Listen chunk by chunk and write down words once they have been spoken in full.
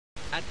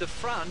At the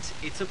front,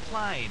 it's a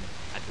plane.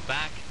 At the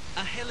back,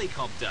 a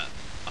helicopter.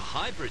 A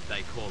hybrid,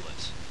 they call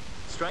it.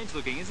 Strange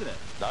looking, isn't it?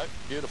 No,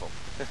 beautiful.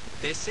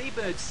 They're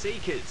Seabird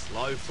Seekers,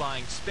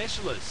 low-flying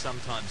specialists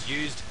sometimes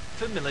used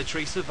for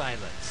military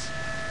surveillance.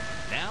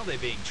 Now they're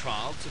being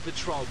trialled to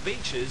patrol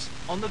beaches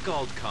on the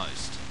Gold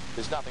Coast.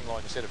 There's nothing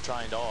like a set of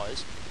trained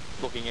eyes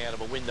looking out of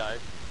a window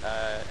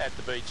at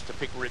the beach to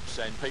pick rips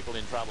and people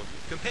in trouble.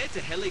 Compared to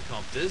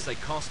helicopters, they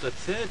cost a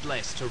third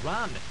less to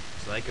run,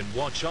 so they can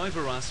watch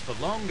over us for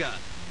longer.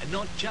 And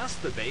not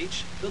just the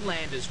beach, the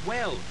land as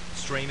well,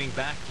 streaming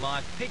back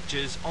live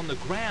pictures on the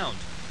ground.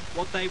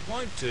 What they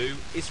won't do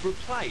is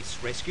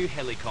replace rescue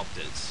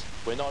helicopters.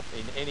 We're not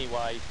in any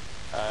way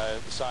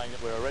saying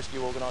that we're a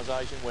rescue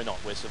organisation. We're not.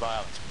 We're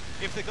surveillance.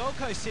 If the Gold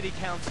Coast City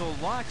Council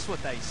likes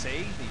what they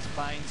see, these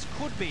planes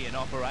could be in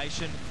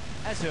operation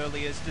as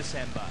early as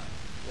December.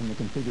 And the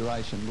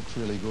configuration looks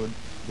really good,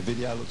 the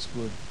video looks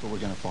good, but we're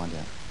going to find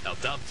out. They'll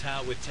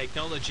dovetail with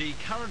technology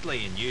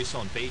currently in use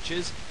on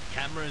beaches,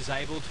 cameras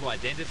able to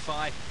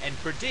identify and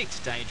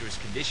predict dangerous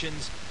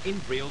conditions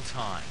in real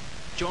time.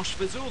 Josh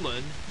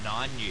Fazulan,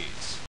 9 News.